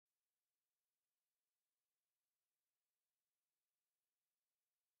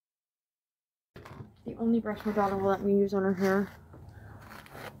The only brush my daughter will let me use on her hair.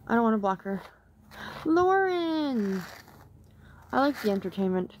 I don't want to block her. Lauren! I like the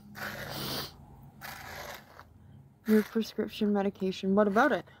entertainment. Your prescription medication. What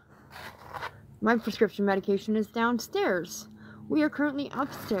about it? My prescription medication is downstairs. We are currently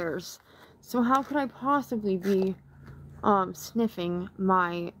upstairs. So how could I possibly be sniffing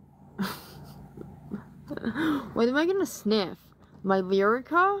my what am I gonna sniff? My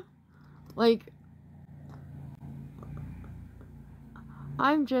Lyrica? Like,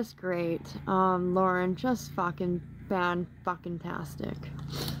 I'm just great. Lauren, just fucking fan-fucking-tastic.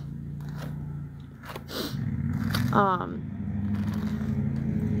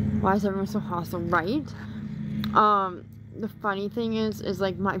 Why is everyone so hostile, right? The funny thing is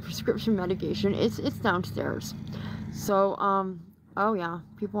like my prescription medication, it's downstairs. So, oh yeah,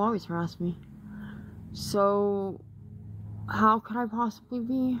 people always harass me. So, how could I possibly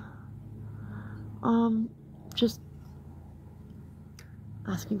be, just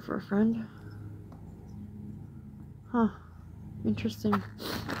asking for a friend? Huh. Interesting.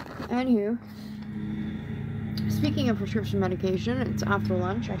 Anywho, speaking of prescription medication, it's after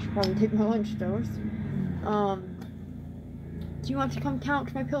lunch. I should probably take my lunch dose. Do you want to come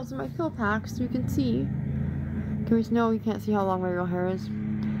count my pills in my pill pack so you can see? No, you can't see how long my real hair is.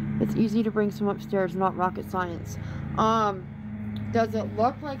 It's easy to bring some upstairs, not rocket science. Does it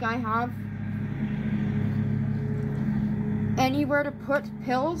look like I have anywhere to put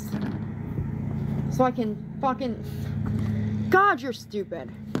pills? So I can fucking... God, you're stupid.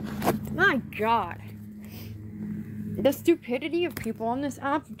 My God. The stupidity of people on this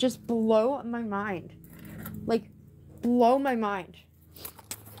app just blow my mind. Like, blow my mind.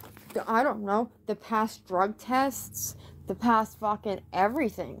 I don't know. The past drug tests. The past fucking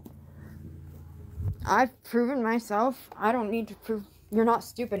everything. I've proven myself. I don't need to prove... You're not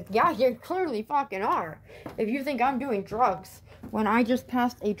stupid. Yeah, you clearly fucking are. If you think I'm doing drugs when I just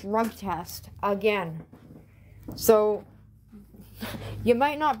passed a drug test again. So, you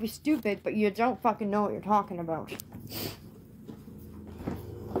might not be stupid, but you don't fucking know what you're talking about.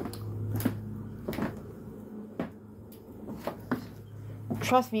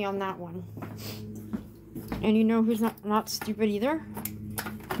 Trust me on that one. And you know who's not stupid either?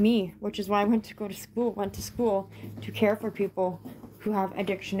 Me, which is why I went to school to care for people who have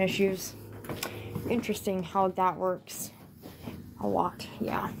addiction issues. Interesting how that works. A lot,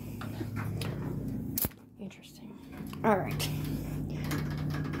 yeah. Interesting. Alright.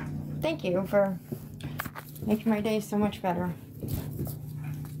 Thank you for making my day so much better.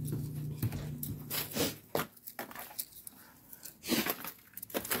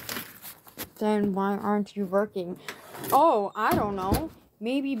 Then why aren't you working? Oh, I don't know.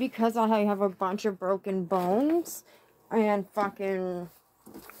 Maybe because I have a bunch of broken bones and fucking...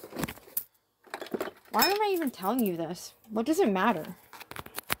 Why am I even telling you this? What does it matter?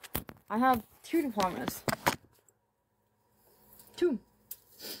 I have 2 diplomas. 2.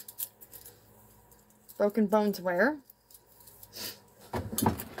 Broken bones where?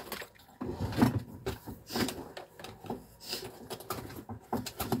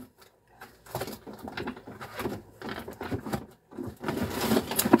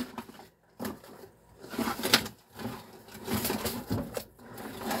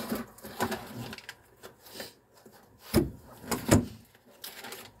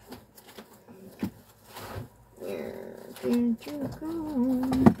 Did you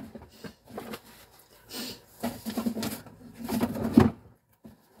go?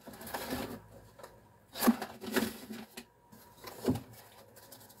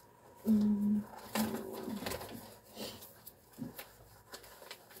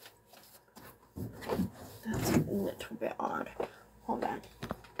 That's a little bit odd. Hold on.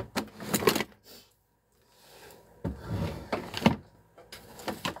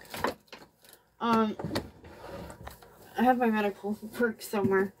 I have my medical perk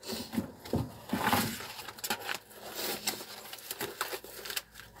somewhere.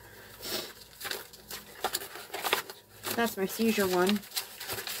 That's my seizure one.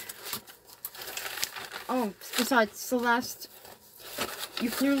 Oh, besides, Celeste, you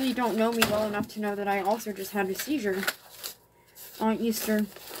clearly don't know me well enough to know that I also just had a seizure on Easter.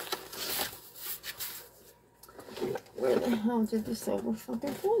 Where the hell did the silver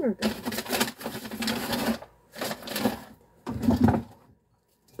fucking folder go?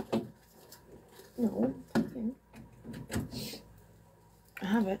 No, okay. I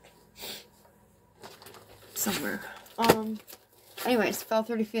have it somewhere. Anyways, fell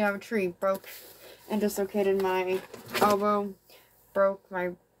 30 feet out of a tree, broke and dislocated my elbow, broke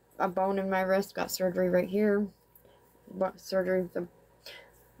a bone in my wrist, got surgery right here. What surgery?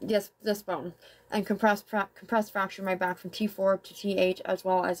 this bone, and compressed fracture my back from T4 to T8, as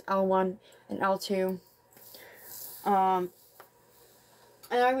well as L1 and L2. And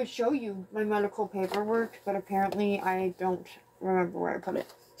I would show you my medical paperwork, but apparently I don't remember where I put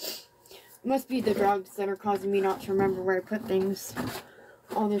it. It must be the drugs that are causing me not to remember where I put things.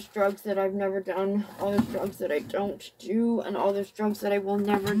 All those drugs that I've never done, all those drugs that I don't do, and all those drugs that I will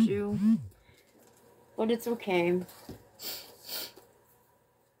never do. But it's okay.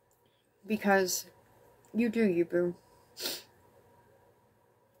 Because you do you, boo.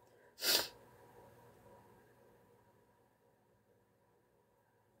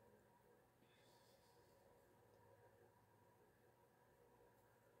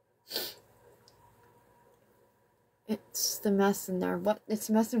 It's the mess in there. What? It's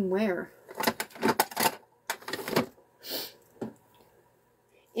mess in where?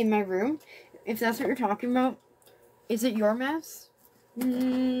 In my room? If that's what you're talking about. Is it your mess?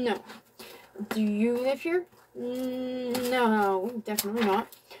 No. Do you live here? No, definitely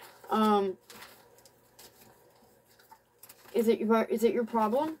not. Is it your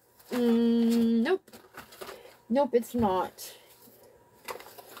problem? Nope. Nope, it's not.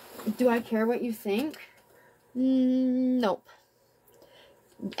 Do I care what you think? Nope.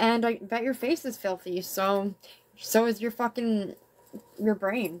 And I bet your face is filthy, so is your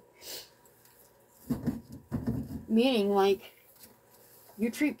brain. Meaning, like,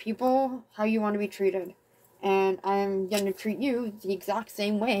 you treat people how you want to be treated. And I'm gonna treat you the exact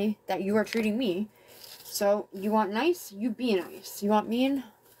same way that you are treating me. So, you want nice? You be nice. You want mean?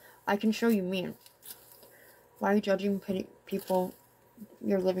 I can show you mean. Why are you judging people,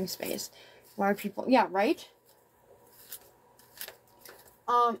 your living space? Why are people... Yeah, right?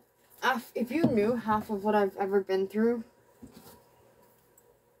 If you knew half of what I've ever been through,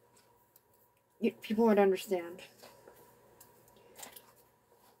 people would understand.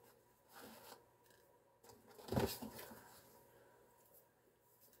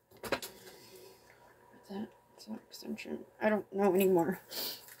 It's an extension. I don't know anymore.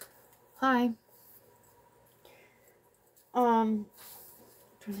 Hi. Turn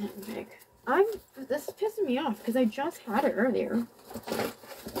that big. This is pissing me off because I just had it earlier.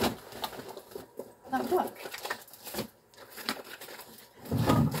 That book.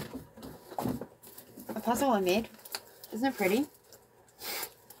 A puzzle I made. Isn't it pretty?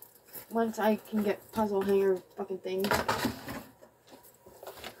 Once I can get puzzle hanger fucking things.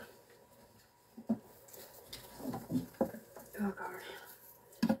 Oh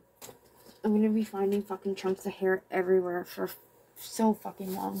god. I'm gonna be finding fucking chunks of hair everywhere for so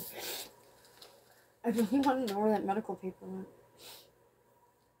fucking long. I really want to know where that medical paper went.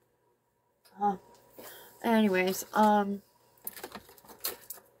 Anyways, how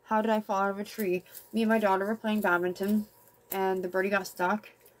did I fall out of a tree? Me and my daughter were playing badminton, and the birdie got stuck.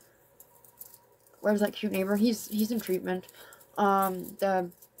 Where's that cute neighbor? He's in treatment. The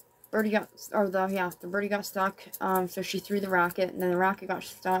birdie got stuck. So she threw the racket, and then the racket got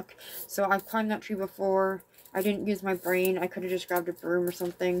stuck. So I climbed that tree before. I didn't use my brain. I could have just grabbed a broom or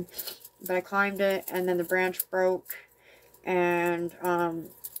something. But I climbed it, and then the branch broke. And,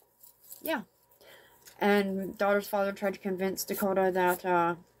 yeah. And daughter's father tried to convince Dakota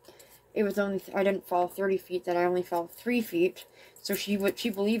that, it was only, I didn't fall 30 feet, that I only fell 3 feet. So she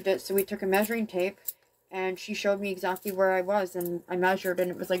believed it, so we took a measuring tape, and she showed me exactly where I was, and I measured, and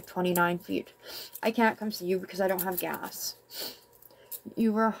it was like 29 feet. I can't come see you because I don't have gas.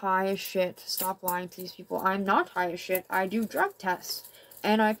 You were high as shit. Stop lying to these people. I'm not high as shit. I do drug tests,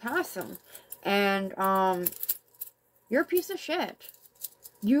 and I pass them. And, you're a piece of shit.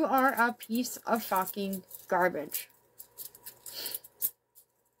 You are a piece of fucking garbage.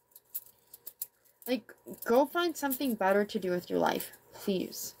 Like, go find something better to do with your life,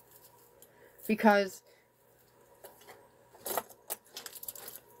 please. Because...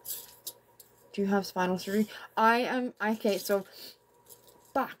 Do you have spinal surgery? Okay, so...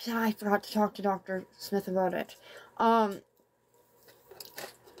 Fuck, I forgot to talk to Dr. Smith about it. I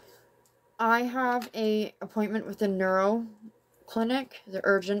have a appointment with the neuro clinic, the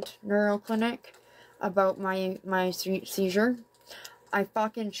urgent neuro clinic, about my seizure. I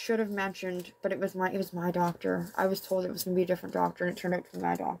fucking should have mentioned, but it was my doctor. I was told it was going to be a different doctor, and it turned out to be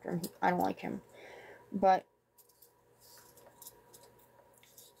my doctor. I don't like him. But,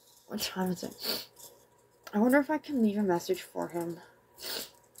 what time is it? I wonder if I can leave a message for him.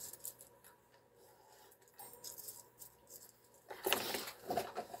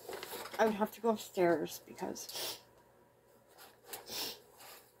 I would have to go upstairs, because...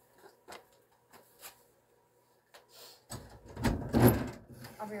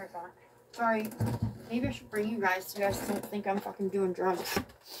 I'll be right back. Sorry. Maybe I should bring you guys so you guys don't think I'm fucking doing drugs.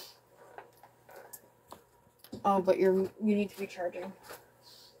 Oh, but you need to be charging.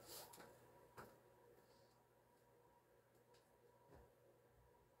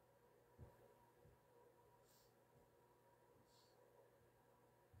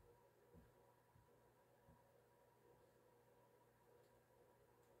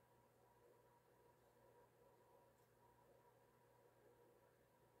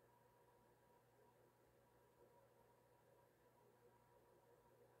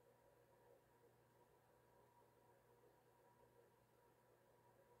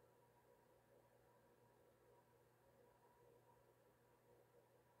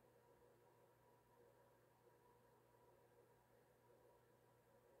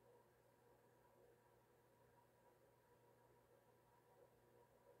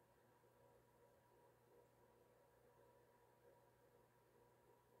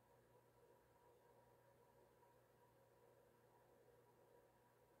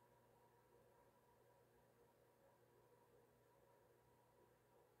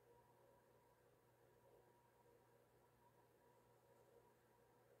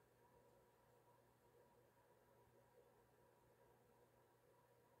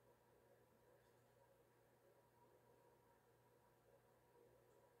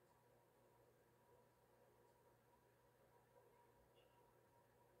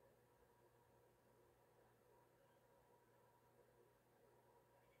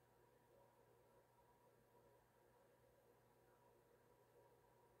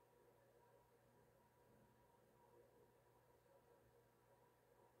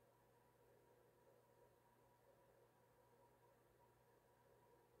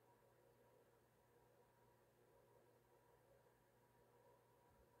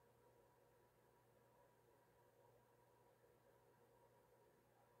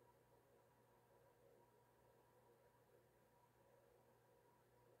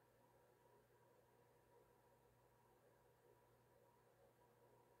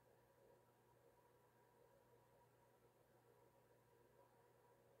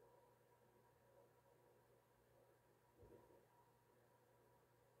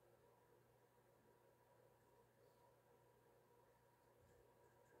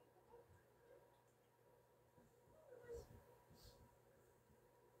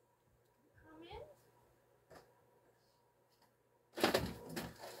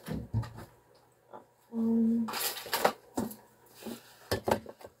 Um,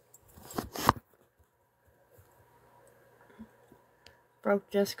 broke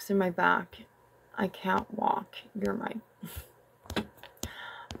discs in my back. I can't walk. You're my...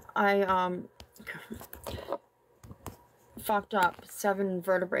 I, fucked up 7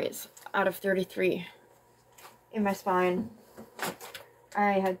 vertebrae out of 33 in my spine.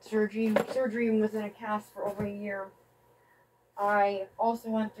 I had surgery within a cast for over a year. I also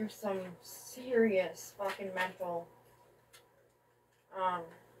went through some serious fucking mental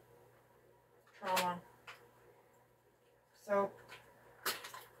trauma. So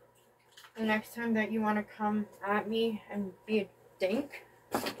the next time that you want to come at me and be a dink,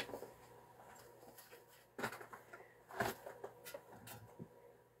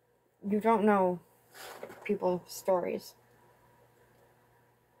 you don't know people's stories.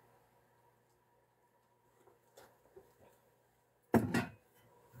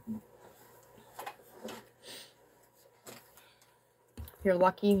 You're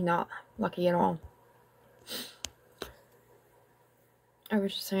lucky, not lucky at all. I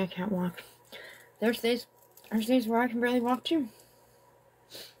was just saying I can't walk. There's days where I can barely walk too.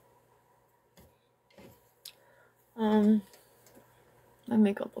 My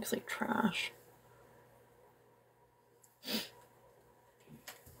makeup looks like trash.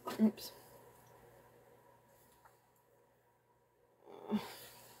 Oops.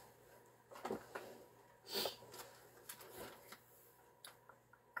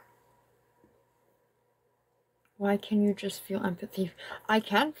 Why can you just feel empathy? I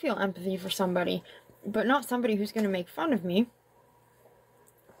can feel empathy for somebody, but not somebody who's going to make fun of me.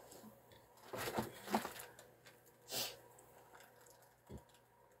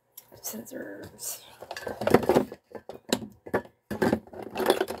 Scissors.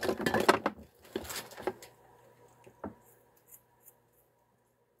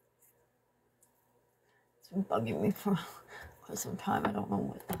 It's been bugging me for quite some time. I don't know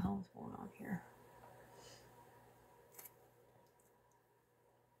what the hell is going on here.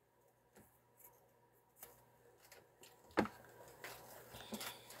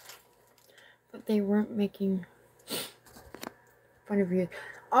 But they weren't making fun of you.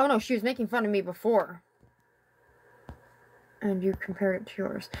 Oh no, she was making fun of me before. And you compared it to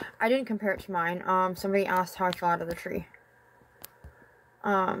yours. I didn't compare it to mine. Somebody asked how I fell out of the tree.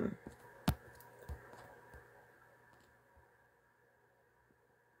 Oh,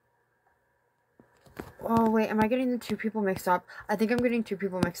 wait, am I getting the two people mixed up? I think I'm getting two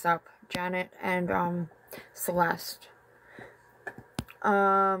people mixed up. Janet and, Celeste.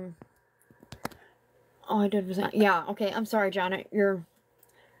 All I did was that. Yeah, okay, I'm sorry, Janet.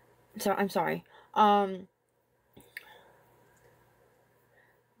 I'm sorry.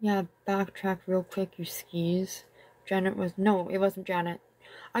 Yeah, backtrack real quick, you skis. Janet was... No, it wasn't Janet.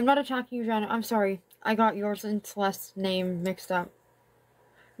 I'm not attacking you, Janet. I'm sorry. I got yours and Celeste's name mixed up.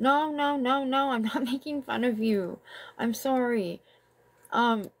 No, no, no, no. I'm not making fun of you. I'm sorry.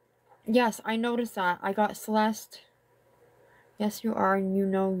 Yes, I noticed that. I got Celeste. Yes, you are, and you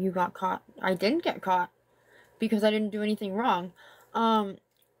know you got caught. I didn't get caught. Because I didn't do anything wrong.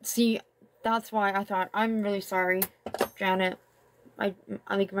 See, that's why I thought... I'm really sorry, Janet. I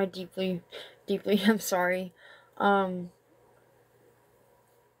think I'm deeply, I'm sorry.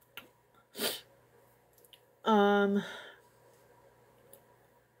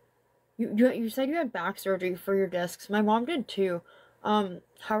 You said you had back surgery for your discs. My mom did too. How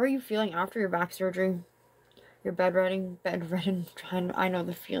are you feeling after your back surgery? You're bedridden, I know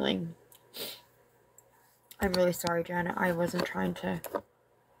the feeling. I'm really sorry, Janet. I wasn't trying to...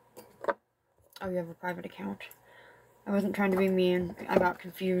 Oh, you have a private account. I wasn't trying to be mean. I got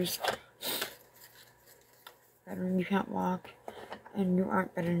confused. Bedridden, you can't walk. And you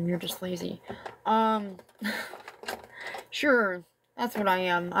aren't bedridden, you're just lazy. Sure. That's what I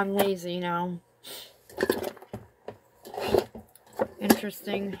am. I'm lazy now.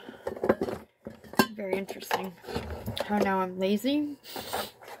 Interesting. Very interesting. How now I'm lazy?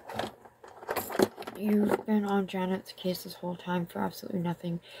 You've been on Janet's case this whole time for absolutely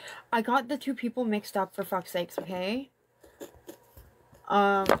nothing. I got the two people mixed up, for fuck's sakes, okay?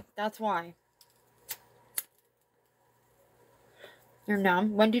 That's why. You're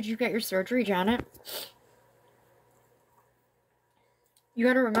numb. When did you get your surgery, Janet? You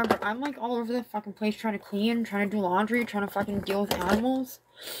gotta remember, I'm like all over the fucking place trying to clean, trying to do laundry, trying to fucking deal with animals.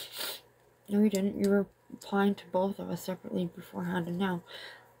 No, you didn't. You were replying to both of us separately beforehand and now.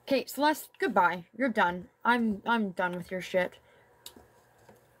 Okay, Celeste, goodbye. You're done. I'm done with your shit.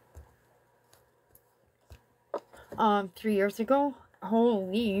 3 years ago?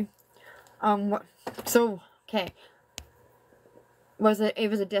 Holy. What? So, okay. It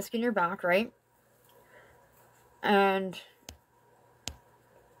was a disc in your back, right? And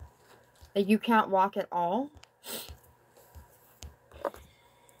you can't walk at all?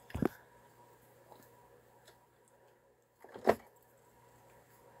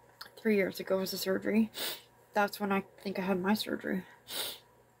 Three years ago was the surgery. That's when I think I had my surgery.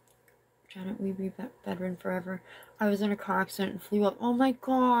 Janet, we be bedridden forever. I was in a car accident and flew up. Oh my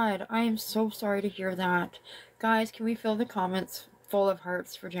god, I am so sorry to hear that. Guys, can we fill the comments full of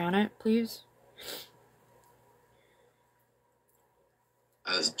hearts for Janet, please?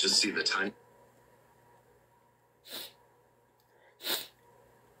 Just see the time.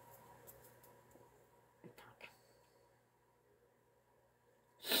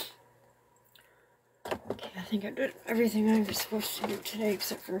 Okay, I think I did everything I was supposed to do today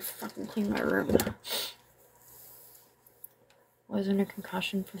except for fucking clean my room. Was in a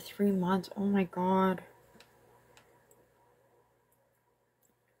concussion for 3 months. Oh my god.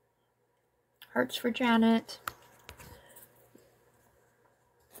 Hearts for Janet.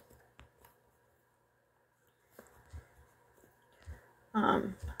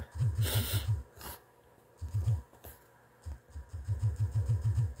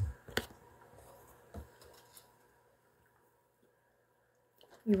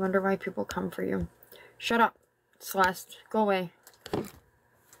 You wonder why people come for you. Shut up, Celeste. Go away.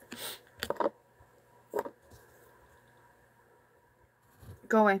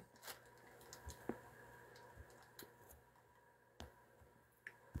 Go away.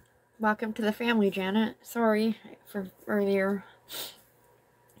 Welcome to the family, Janet. Sorry for earlier.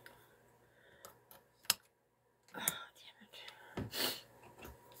 Oh, damn it.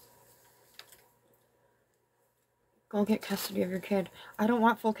 Go get custody of your kid. I don't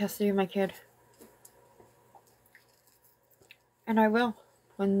want full custody of my kid. And I will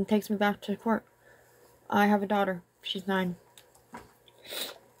when it takes me back to court. I have a daughter. She's 9.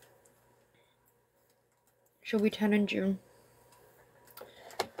 She'll be 10 in June.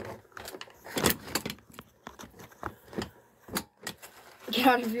 Get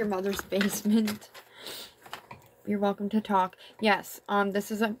out of your mother's basement. You're welcome to talk. Yes,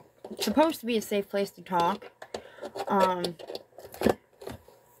 this is supposed to be a safe place to talk.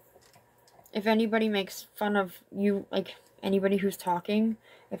 If anybody makes fun of you, like, anybody who's talking.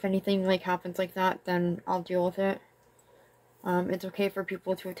 If anything like happens like that, then I'll deal with it. It's okay for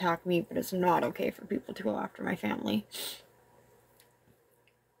people to attack me, but it's not okay for people to go after my family.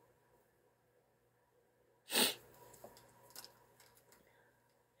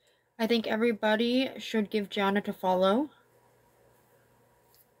 I think everybody should give Janet a follow.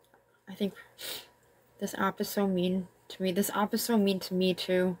 I think this app is so mean to me. This app is so mean to me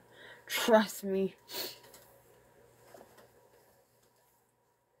too. Trust me.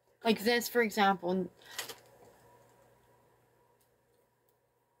 Like this, for example.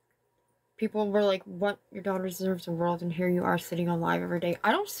 People were like, what? Your daughter deserves the world, and here you are sitting on live every day.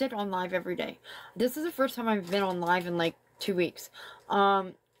 I don't sit on live every day. This is the first time I've been on live in like 2 weeks.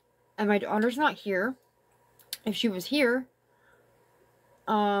 And my daughter's not here. If she was here,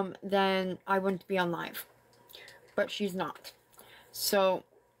 then I wouldn't be on live. But she's not. So,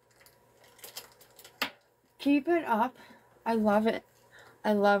 keep it up. I love it.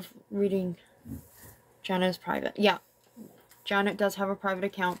 I love reading Janet's private. Yeah. Janet does have a private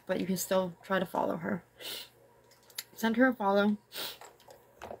account, but you can still try to follow her. Send her a follow.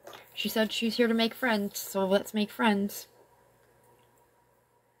 She said she's here to make friends, so let's make friends.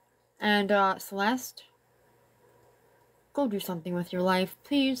 And, Celeste, go do something with your life,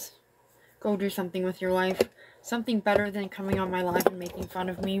 please. Go do something with your life. Something better than coming on my live and making fun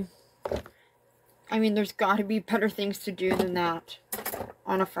of me. I mean, there's gotta be better things to do than that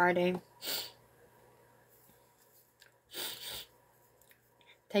on a Friday.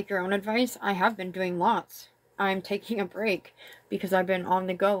 Take your own advice. I have been doing lots. I'm taking a break because I've been on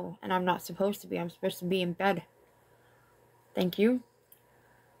the go and I'm not supposed to be. I'm supposed to be in bed. Thank you.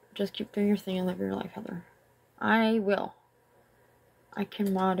 Just keep doing your thing and live your life, Heather. I will. I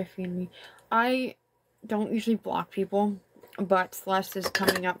can mod if you need me. I don't usually block people, but Celeste is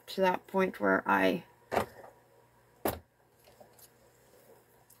coming up to that point where I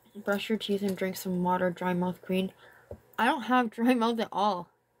brush your teeth and drink some water, dry mouth queen. I don't have dry mouth at all.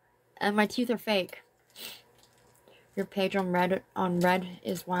 And my teeth are fake. Your page on Red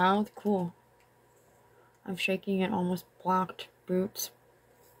is wild. Cool. I'm shaking and almost blocked. Boots.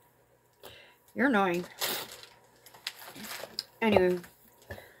 You're annoying. Anyway.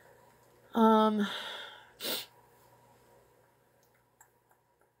 I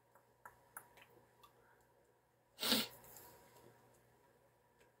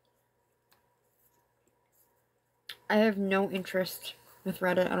have no interest with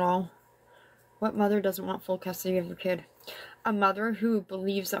Reddit at all. What mother doesn't want full custody of their kid? A mother who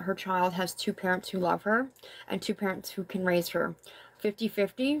believes that her child has 2 parents who love her and 2 parents who can raise her.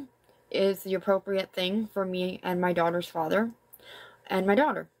 50-50 is the appropriate thing for me and my daughter's father and my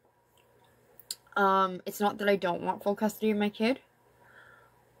daughter. It's not that I don't want full custody of my kid.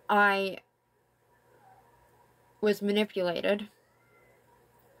 I was manipulated.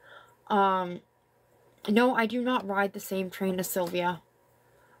 No, I do not ride the same train as Sylvia.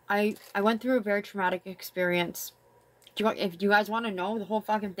 I went through a very traumatic experience. If you guys want to know the whole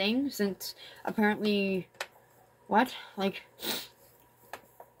fucking thing, since apparently, what? Like,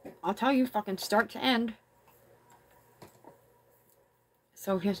 I'll tell you fucking start to end.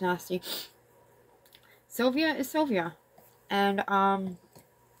 Sylvia's nasty. Sylvia is Sylvia. And, I'm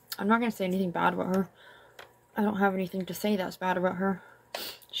not gonna say anything bad about her. I don't have anything to say that's bad about her.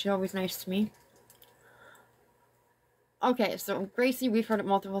 She's always nice to me. Okay, so Gracie, we've heard it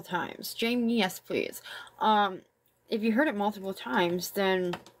multiple times. Jamie, yes, please. If you heard it multiple times,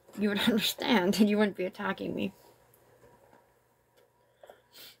 then you would understand and you wouldn't be attacking me.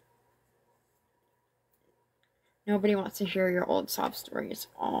 Nobody wants to hear your old sob stories.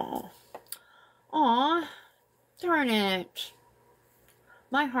 Aw. Aw. Darn it.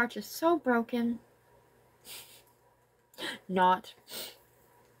 My heart is so broken. Not.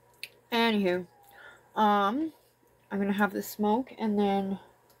 Anywho. I'm gonna have the smoke and then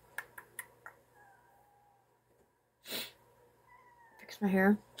fix my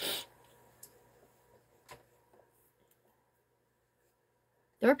hair.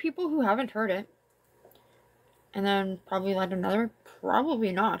 There are people who haven't heard it. And then probably light another.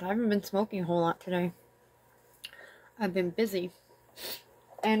 Probably not. I haven't been smoking a whole lot today. I've been busy.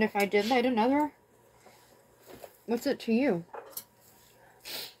 And if I did light another, what's it to you?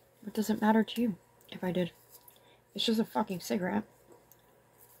 What does it matter to you if I did? It's just a fucking cigarette.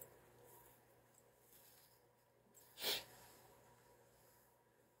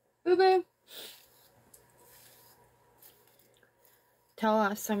 Boo boo. Tell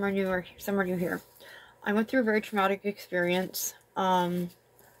us somewhere new here. I went through a very traumatic experience. And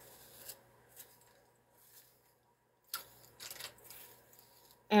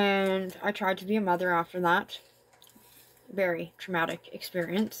I tried to be a mother after that. very traumatic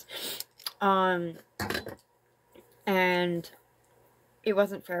experience. And it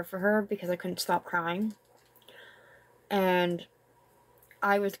wasn't fair for her because I couldn't stop crying. And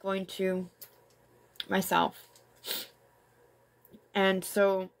I was going to myself. And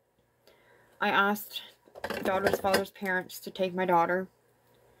so I asked the daughter's father's parents to take my daughter.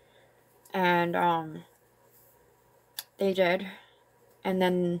 And they did. And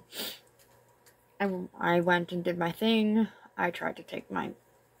then I went and did my thing. I tried to take my...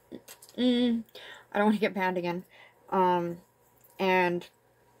 I don't want to get banned again. And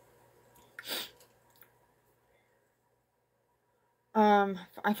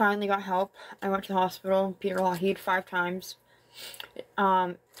I finally got help. I went to the hospital, Peter Lougheed, 5 times.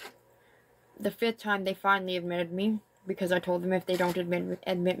 The 5th time they finally admitted me, because I told them if they don't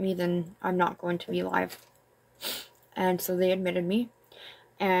admit me, then I'm not going to be alive. And so they admitted me.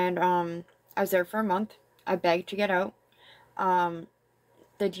 And I was there for a month. I begged to get out.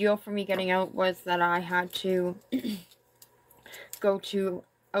 The deal for me getting out was that I had to go to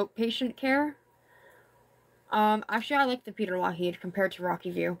outpatient care. Actually, I like the Peter Lougheed compared to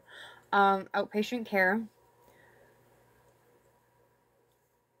Rocky View. Outpatient care.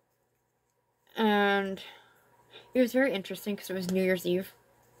 And it was very interesting because it was New Year's Eve.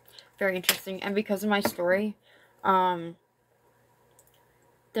 Very interesting. And because of my story, the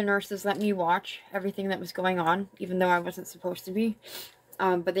nurses let me watch everything that was going on, even though I wasn't supposed to be.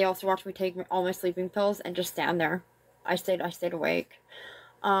 But they also watched me take all my sleeping pills and just stand there. I stayed awake.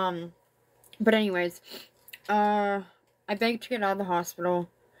 But anyways, I begged to get out of the hospital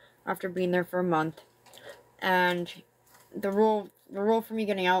after being there for a month. And the rule for me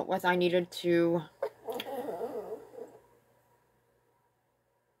getting out was I needed to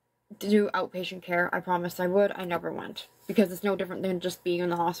do outpatient care. I promised I would. I never went. Because it's no different than just being in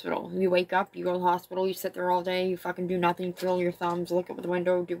the hospital. You wake up, you go to the hospital, you sit there all day, you fucking do nothing, twiddle your thumbs, look out the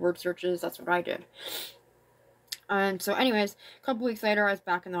window, do word searches. That's what I did. And so anyways, a couple weeks later, I was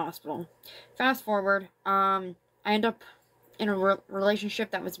back in the hospital. Fast forward, I end up in a relationship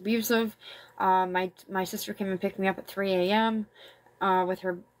that was abusive. My sister came and picked me up at 3 a.m. With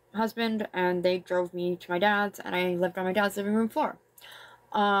her husband, and they drove me to my dad's, and I lived on my dad's living room floor.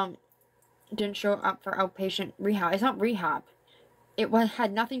 Didn't show up for outpatient rehab. It's not rehab. It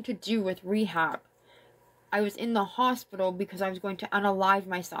had nothing to do with rehab. I was in the hospital because I was going to unalive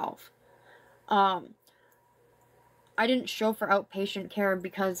myself. I didn't show for outpatient care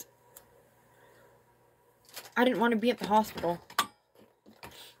because I didn't want to be at the hospital.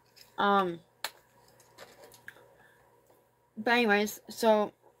 But anyways,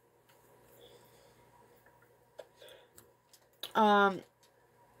 so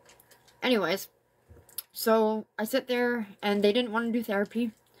anyways, so I sit there, and they didn't want to do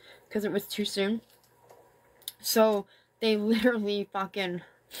therapy because it was too soon. So they literally fucking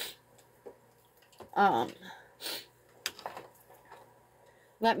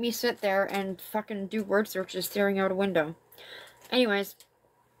let me sit there and fucking do word searches staring out a window. Anyways,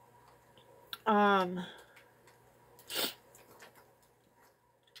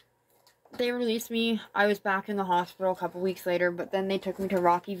 they released me. I was back in the hospital a couple weeks later, but then they took me to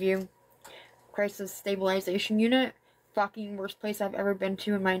Rocky View Crisis Stabilization Unit. Fucking worst place I've ever been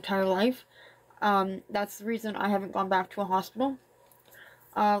to in my entire life. That's the reason I haven't gone back to a hospital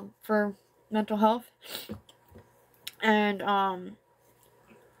for mental health. And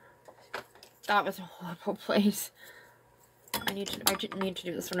that was a horrible place. I didn't need to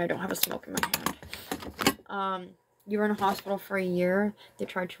do this when I don't have a smoke in my hand. You were in a hospital for a year. They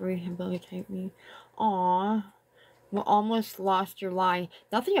tried to rehabilitate me. Aww. Well, almost lost your lie.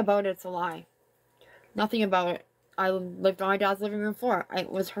 Nothing about it's a lie. Nothing about it. I lived on my dad's living room floor. It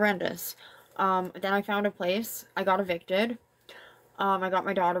was horrendous. Then I found a place. I got evicted. I got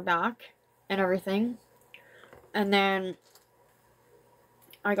my daughter back and everything. And then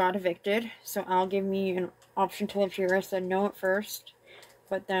I got evicted. So Al gave me an option to live here. I said no at first.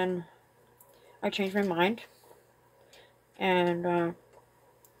 But then I changed my mind. And,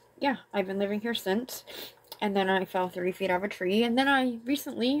 yeah, I've been living here since. And then I fell 30 feet out of a tree. And then I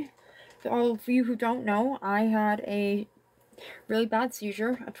recently, for all of you who don't know, I had a really bad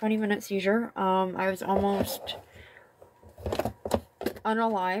seizure, a 20-minute seizure. I was almost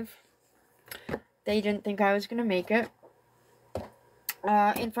unalive. They didn't think I was going to make it.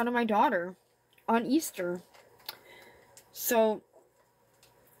 In front of my daughter on Easter. So,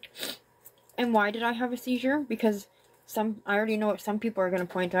 and why did I have a seizure? Because I already know what some people are going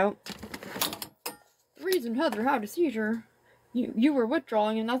to point out. The reason Heather had a seizure, you were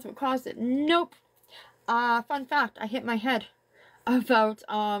withdrawing and that's what caused it. Nope. Fun fact, I hit my head about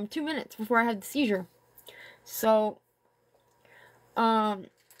 2 minutes before I had the seizure. So, The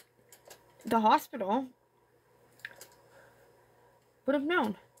hospital would have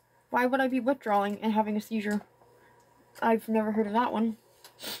known. Why would I be withdrawing and having a seizure? I've never heard of that one.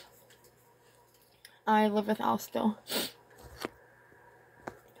 I live with Al still.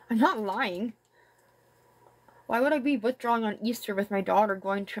 I'm not lying. Why would I be withdrawing on Easter with my daughter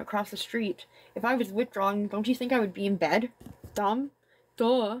going across the street? If I was withdrawing, don't you think I would be in bed? Dumb?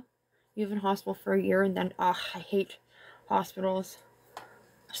 Duh. You live in hospital for a year and then, I hate hospitals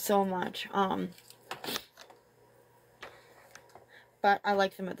so much. But I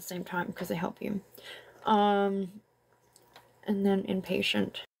like them at the same time because they help you. And then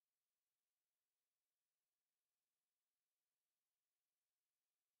inpatient.